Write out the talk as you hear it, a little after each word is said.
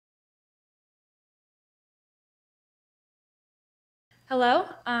Hello,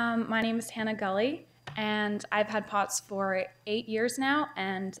 my name is Hannah Gully, and I've had POTS for 8 years now,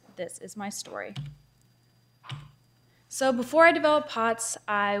 and this is my story. So before I developed POTS,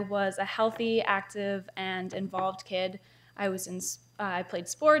 I was a healthy, active, and involved kid. I played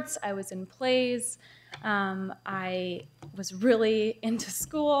sports, I was in plays, I was really into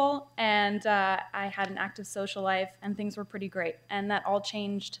school, and I had an active social life, and things were pretty great. And that all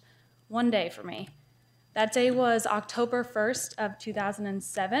changed one day for me. That day was October 1st of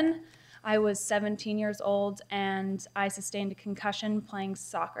 2007. I was 17 years old and I sustained a concussion playing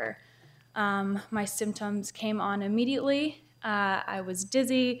soccer. My symptoms came on immediately. I was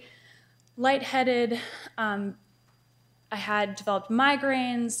dizzy, lightheaded, I had developed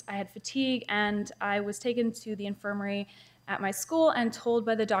migraines, I had fatigue, and I was taken to the infirmary at my school and told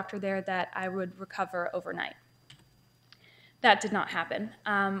by the doctor there that I would recover overnight. That did not happen.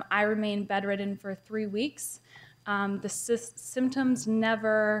 I remained bedridden for 3 weeks. The symptoms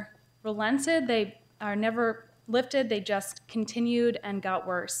never relented. They are never lifted. They just continued and got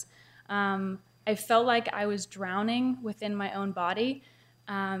worse. I felt like I was drowning within my own body.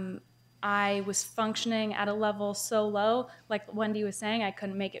 I was functioning at a level so low, like Wendy was saying, I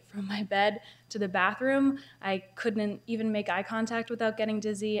couldn't make it from my bed to the bathroom. I couldn't even make eye contact without getting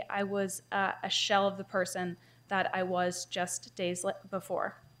dizzy. I was a shell of the person that I was just days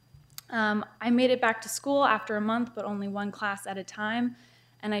before. I made it back to school after a month, but only one class at a time,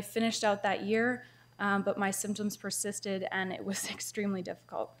 and I finished out that year, but my symptoms persisted and it was extremely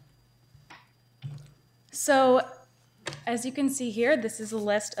difficult. So, as you can see here, this is a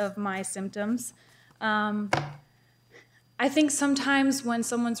list of my symptoms. I think sometimes when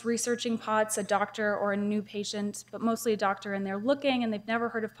someone's researching POTS, a doctor or a new patient, but mostly a doctor, and they're looking and they've never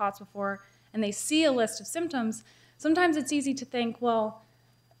heard of POTS before, and they see a list of symptoms, sometimes it's easy to think, well,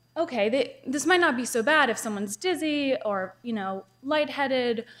 okay, this might not be so bad if someone's dizzy or,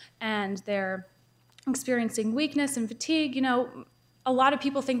 lightheaded and they're experiencing weakness and fatigue. A lot of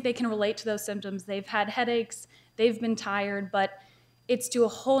people think they can relate to those symptoms. They've had headaches, they've been tired, but it's to a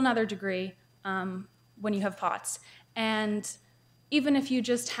whole nother degree when you have POTS. And even if you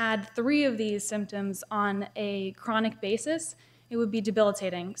just had 3 of these symptoms on a chronic basis, it would be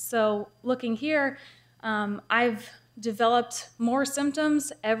debilitating. So looking here, I've developed more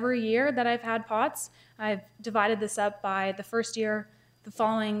symptoms every year that I've had POTS. I've divided this up by the first year, the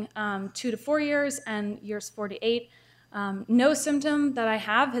following 2 to 4 years, and years 4 to 8. No symptom that I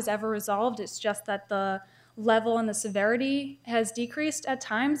have has ever resolved. It's just that the level and the severity has decreased at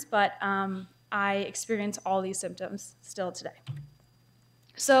times, but I experience all these symptoms still today.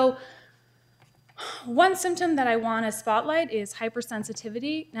 So one symptom that I want to spotlight is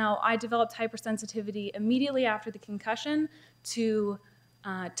hypersensitivity. Now, I developed hypersensitivity immediately after the concussion to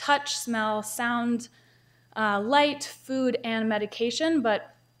touch, smell, sound, light, food, and medication,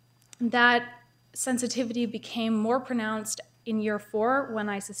 but that sensitivity became more pronounced in year 4 when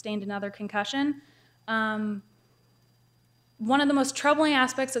I sustained another concussion. One of the most troubling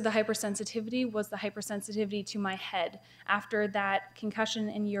aspects of the hypersensitivity was the hypersensitivity to my head. After that concussion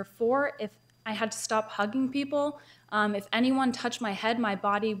in year 4, if I had to stop hugging people. If anyone touched my head, my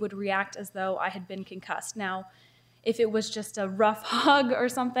body would react as though I had been concussed. Now, if it was just a rough hug or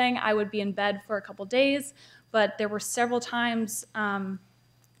something, I would be in bed for a couple days, but there were several times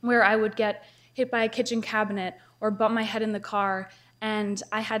where I would get hit by a kitchen cabinet or bump my head in the car, and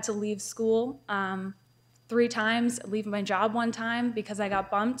I had to leave school 3 times, leave my job 1 time because I got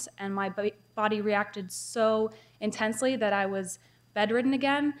bumped, and my body reacted so intensely that I was bedridden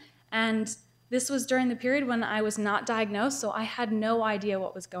again. And this was during the period when I was not diagnosed, so I had no idea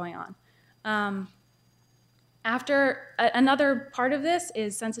what was going on. Another part of this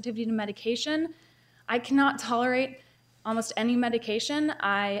is sensitivity to medication. I cannot tolerate almost any medication.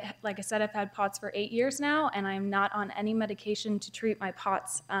 Like I said, I've had POTS for 8 years now, and I'm not on any medication to treat my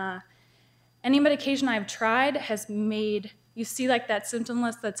POTS. Any medication I've tried has made, you see like that symptom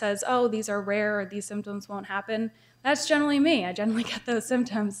list that says, oh, these are rare or these symptoms won't happen. That's generally me. I generally get those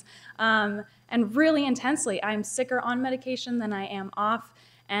symptoms. And really intensely, I'm sicker on medication than I am off,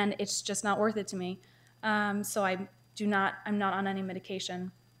 and it's just not worth it to me. So I'm not on any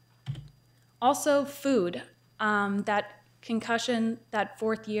medication. Also, food. That concussion, that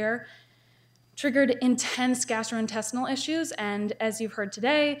 4th year, triggered intense gastrointestinal issues, and as you've heard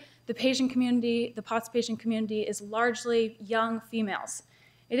today, the patient community, the POTS patient community, is largely young females.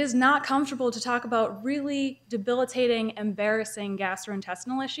 It is not comfortable to talk about really debilitating, embarrassing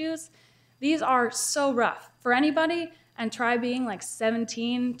gastrointestinal issues. These are so rough for anybody, and try being like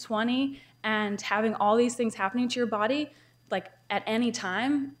 17, 20, and having all these things happening to your body, like at any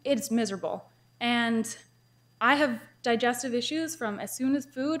time, it's miserable. And I have digestive issues from as soon as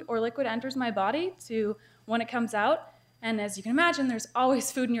food or liquid enters my body to when it comes out. And as you can imagine, there's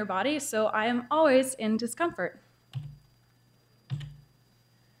always food in your body, so I am always in discomfort.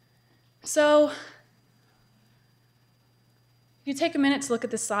 So if you take a minute to look at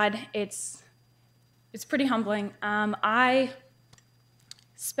this slide, it's pretty humbling. I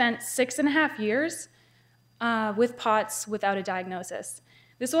spent 6.5 years with POTS without a diagnosis.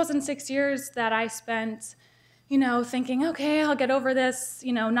 This wasn't 6 years that I spent, thinking, okay, I'll get over this,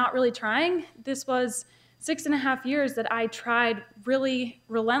 not really trying. This was 6.5 years that I tried really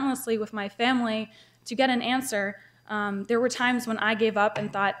relentlessly with my family to get an answer. There were times when I gave up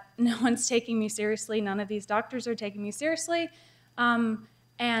and thought, no one's taking me seriously, none of these doctors are taking me seriously. I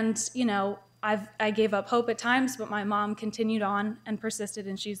gave up hope at times, but my mom continued on and persisted,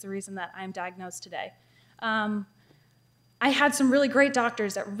 and she's the reason that I'm diagnosed today. I had some really great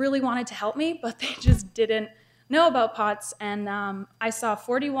doctors that really wanted to help me, but they just didn't know about POTS, and I saw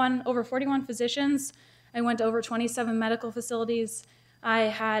over 41 physicians. I went to over 27 medical facilities.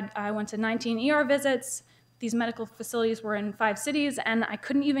 I went to 19 ER visits. These medical facilities were in 5 cities, and I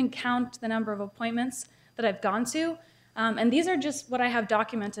couldn't even count the number of appointments that I've gone to. And these are just what I have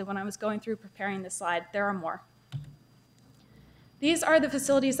documented when I was going through preparing this slide. There are more. These are the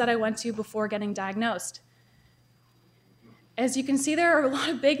facilities that I went to before getting diagnosed. As you can see, there are a lot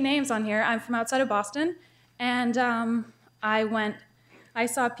of big names on here. I'm from outside of Boston, and I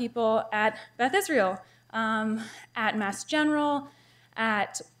saw people at Beth Israel, at Mass General,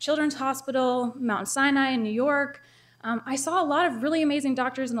 at Children's Hospital, Mount Sinai in New York. I saw a lot of really amazing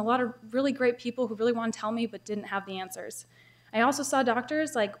doctors and a lot of really great people who really wanted to tell me but didn't have the answers. I also saw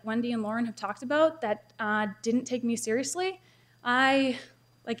doctors like Wendy and Lauren have talked about that didn't take me seriously.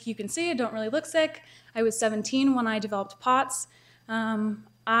 Like you can see, I don't really look sick. I was 17 when I developed POTS.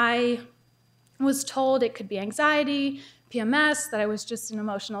 I was told it could be anxiety, PMS, that I was just an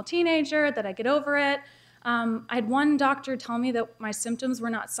emotional teenager, that I'd get over it. I had one doctor tell me that my symptoms were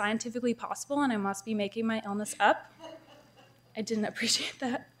not scientifically possible and I must be making my illness up. I didn't appreciate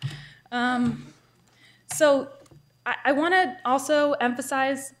that. So I want to also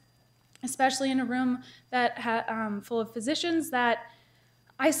emphasize, especially in a room that full of physicians, that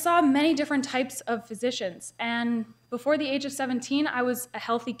I saw many different types of physicians. And before the age of 17, I was a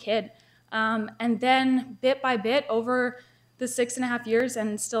healthy kid. And then bit by bit, over the 6.5 years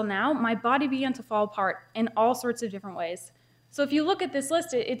and still now, my body began to fall apart in all sorts of different ways. So if you look at this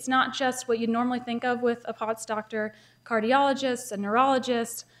list, it's not just what you'd normally think of with a POTS doctor, cardiologist, a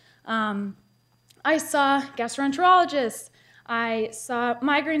neurologist. I saw gastroenterologists, I saw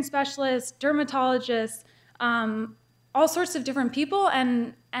migraine specialists, dermatologists, all sorts of different people,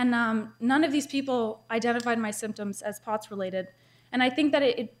 and none of these people identified my symptoms as POTS related. And I think that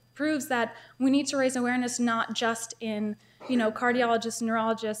it proves that we need to raise awareness not just in cardiologists,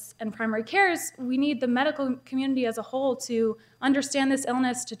 neurologists, and primary cares. We need the medical community as a whole to understand this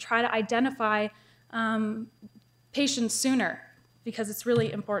illness, to try to identify patients sooner, because it's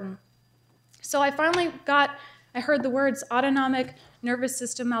really important. So I heard the words autonomic nervous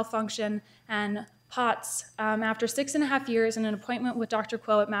system malfunction and POTS after 6.5 years in an appointment with Dr.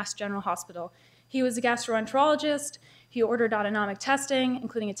 Kuo at Mass General Hospital. He was a gastroenterologist. He ordered autonomic testing,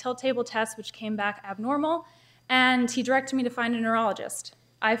 including a tilt table test, which came back abnormal, and he directed me to find a neurologist.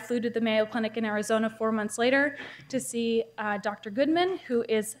 I flew to the Mayo Clinic in Arizona 4 months later to see Dr. Goodman, who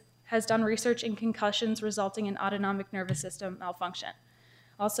has done research in concussions resulting in autonomic nervous system malfunction.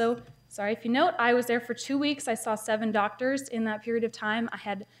 Also, sorry if you note, I was there for 2 weeks. I saw 7 doctors in that period of time. I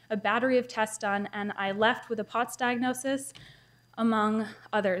had a battery of tests done, and I left with a POTS diagnosis, among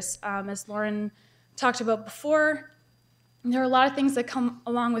others. As Lauren talked about before, there are a lot of things that come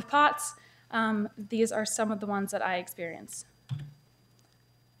along with POTS. These are some of the ones that I experienced.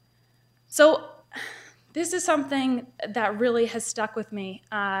 So this is something that really has stuck with me.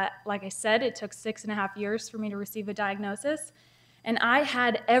 Like I said, it took 6.5 years for me to receive a diagnosis, and I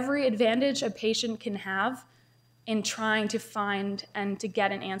had every advantage a patient can have in trying to find and to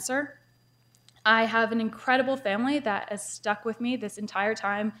get an answer. I have an incredible family that has stuck with me this entire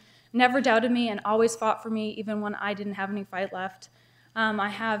time, never doubted me, and always fought for me even when I didn't have any fight left. I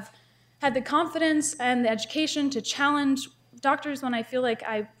have had the confidence and the education to challenge doctors when I feel like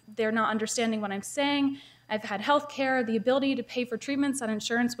they're not understanding what I'm saying. I've had health care, the ability to pay for treatments that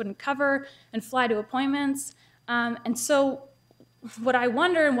insurance wouldn't cover, and fly to appointments. And so what I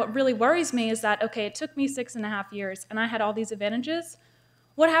wonder and what really worries me is that, okay, it took me 6.5 years and I had all these advantages.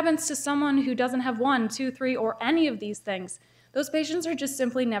 What happens to someone who doesn't have 1, 2, 3, or any of these things? Those patients are just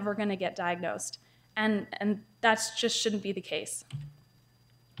simply never going to get diagnosed. And that just shouldn't be the case.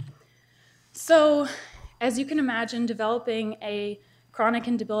 So As you can imagine, developing a chronic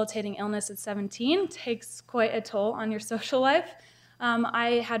and debilitating illness at 17 takes quite a toll on your social life.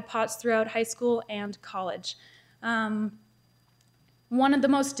 I had POTS throughout high school and college. One of the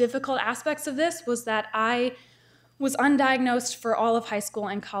most difficult aspects of this was that I was undiagnosed for all of high school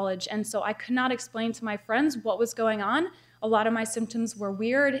and college, and so I could not explain to my friends what was going on. A lot of my symptoms were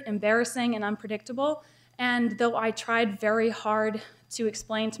weird, embarrassing, and unpredictable, and though I tried very hard to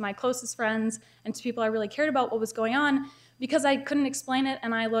explain to my closest friends and to people I really cared about what was going on, because I couldn't explain it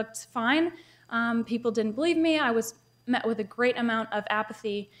and I looked fine, people didn't believe me. I was met with a great amount of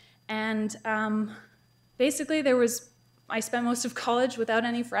apathy, and basically I spent most of college without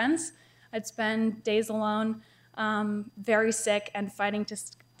any friends. I'd spend days alone, very sick, and fighting to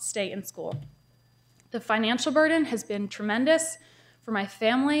stay in school. The financial burden has been tremendous for my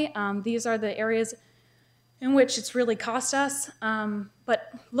family. These are the areas in which it's really cost us.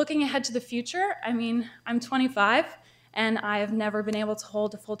 But looking ahead to the future, I mean, I'm 25, and I have never been able to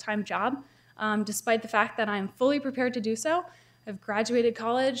hold a full-time job, despite the fact that I'm fully prepared to do so. I've graduated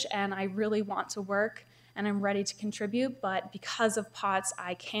college, and I really want to work, and I'm ready to contribute, but because of POTS,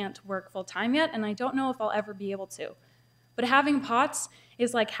 I can't work full-time yet, and I don't know if I'll ever be able to. But having POTS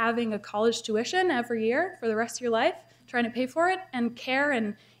is like having a college tuition every year for the rest of your life, trying to pay for it, and care,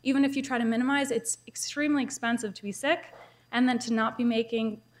 and even if you try to minimize, it's extremely expensive to be sick, and then to not be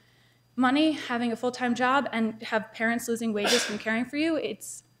making money, having a full-time job, and have parents losing wages from caring for you,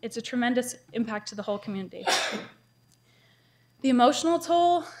 it's a tremendous impact to the whole community. The emotional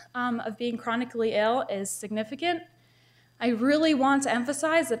toll of being chronically ill is significant. I really want to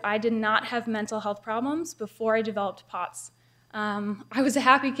emphasize that I did not have mental health problems before I developed POTS. I was a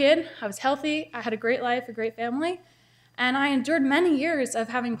happy kid, I was healthy, I had a great life, a great family, and I endured many years of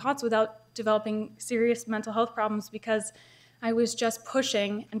having POTS without developing serious mental health problems because I was just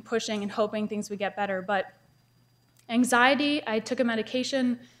pushing and hoping things would get better. But anxiety, I took a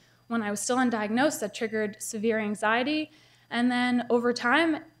medication when I was still undiagnosed that triggered severe anxiety, and then over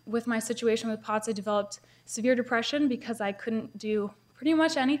time, with my situation with POTS, I developed severe depression because I couldn't do pretty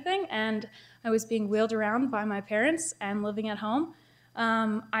much anything, and I was being wheeled around by my parents and living at home.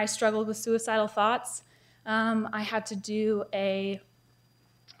 I struggled with suicidal thoughts. I had to do a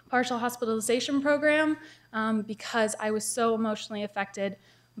partial hospitalization program because I was so emotionally affected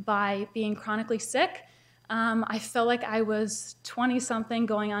by being chronically sick. I felt like I was 20-something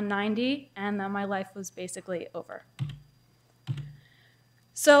going on 90, and that my life was basically over.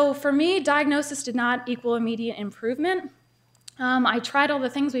 So for me, diagnosis did not equal immediate improvement. I tried all the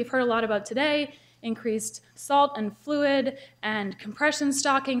things we've heard a lot about today, increased salt and fluid and compression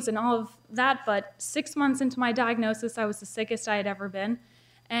stockings and all of that, but 6 months into my diagnosis, I was the sickest I had ever been.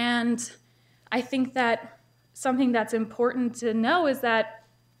 And I think that something that's important to know is that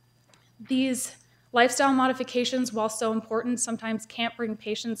these lifestyle modifications, while so important, sometimes can't bring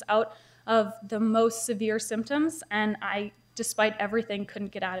patients out of the most severe symptoms, and I, despite everything,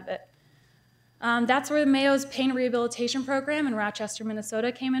 couldn't get out of it. That's where the Mayo's Pain Rehabilitation Program in Rochester,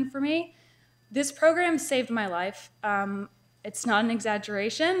 Minnesota came in for me. This program saved my life. It's not an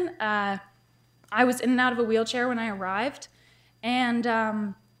exaggeration. I was in and out of a wheelchair when I arrived,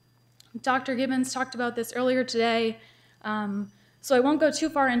 and Dr. Gibbons talked about this earlier today, so I won't go too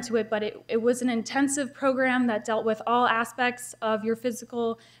far into it, but it was an intensive program that dealt with all aspects of your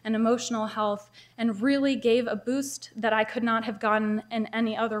physical and emotional health and really gave a boost that I could not have gotten in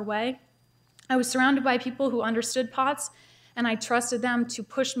any other way. I was surrounded by people who understood POTS, and I trusted them to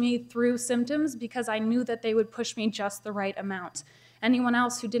push me through symptoms because I knew that they would push me just the right amount. Anyone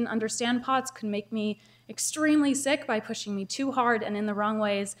else who didn't understand POTS could make me extremely sick by pushing me too hard and in the wrong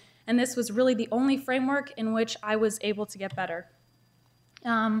ways, and this was really the only framework in which I was able to get better.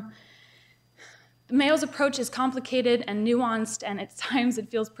 Mayo's approach is complicated and nuanced, and at times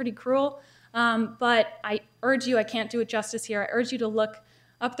it feels pretty cruel, but I urge you, I can't do it justice here, I urge you to look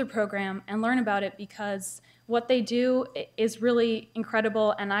up the program and learn about it because what they do is really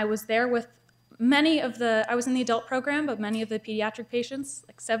incredible, and I was there with I was in the adult program, but many of the pediatric patients,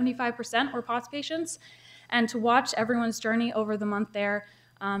 like 75% were POTS patients, and to watch everyone's journey over the month there,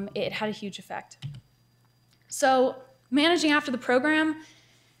 it had a huge effect. So managing after the program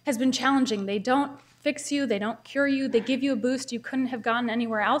has been challenging. They don't fix you, they don't cure you, they give you a boost you couldn't have gotten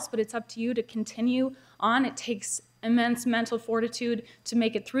anywhere else, but it's up to you to continue on. It takes immense mental fortitude to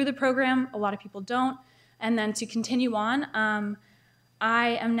make it through the program. A lot of people don't. And then to continue on. I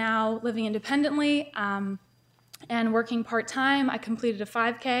am now living independently and working part-time. I completed a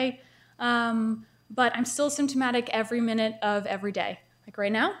 5K, but I'm still symptomatic every minute of every day. Like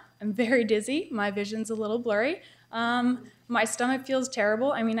right now, I'm very dizzy. My vision's a little blurry. My stomach feels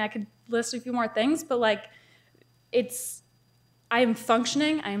terrible. I mean, I could list a few more things, but like, I am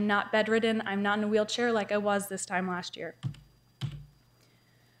functioning. I am not bedridden. I'm not in a wheelchair like I was this time last year.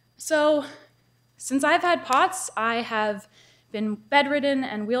 So since I've had POTS, I have been bedridden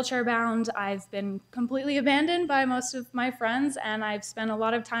and wheelchair bound. I've been completely abandoned by most of my friends, and I've spent a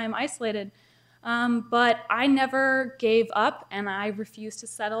lot of time isolated. But I never gave up, and I refuse to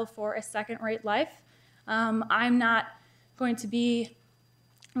settle for a second-rate life. I'm not going to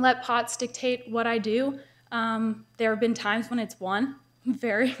let POTS dictate what I do. There have been times when it's won,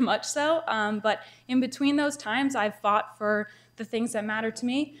 very much so, but in between those times, I've fought for the things that matter to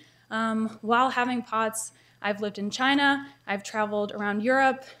me. While having POTS, I've lived in China, I've traveled around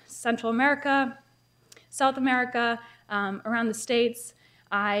Europe, Central America, South America, around the States.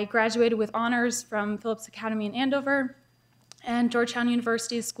 I graduated with honors from Phillips Academy in Andover and Georgetown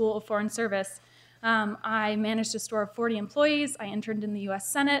University's School of Foreign Service. I managed a store of 40 employees. I interned in the US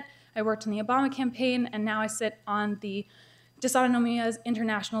Senate. I worked in the Obama campaign, and now I sit on the Dysautonomia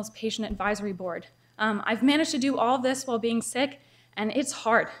International's Patient Advisory Board. I've managed to do all of this while being sick, and it's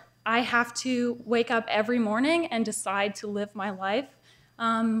hard. I have to wake up every morning and decide to live my life.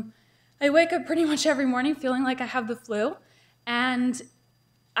 I wake up pretty much every morning feeling like I have the flu, and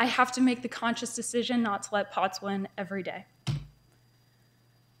I have to make the conscious decision not to let POTS win every day.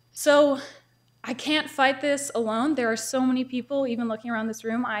 So I can't fight this alone. There are so many people, even looking around this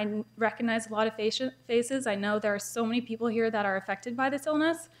room, I recognize a lot of faces. I know there are so many people here that are affected by this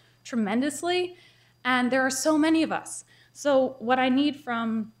illness tremendously, and there are so many of us. So what I need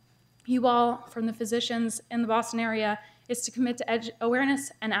from you all, from the physicians in the Boston area, is to commit to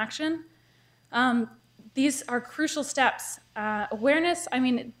awareness and action. These are crucial steps. Awareness, I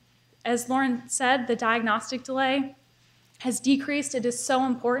mean, as Lauren said, the diagnostic delay has decreased. It is so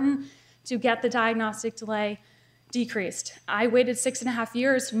important to get the diagnostic delay decreased. I waited 6.5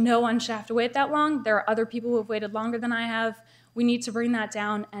 years. No one should have to wait that long. There are other people who have waited longer than I have. We need to bring that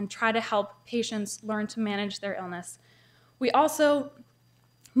down and try to help patients learn to manage their illness. We also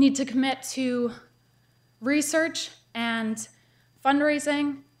need to commit to research and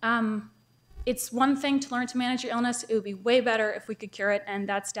fundraising. It's one thing to learn to manage your illness. It would be way better if we could cure it, and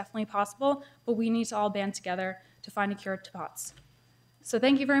that's definitely possible, but we need to all band together to find a cure to POTS. So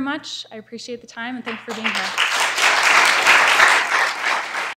thank you very much. I appreciate the time, and thank you for being here.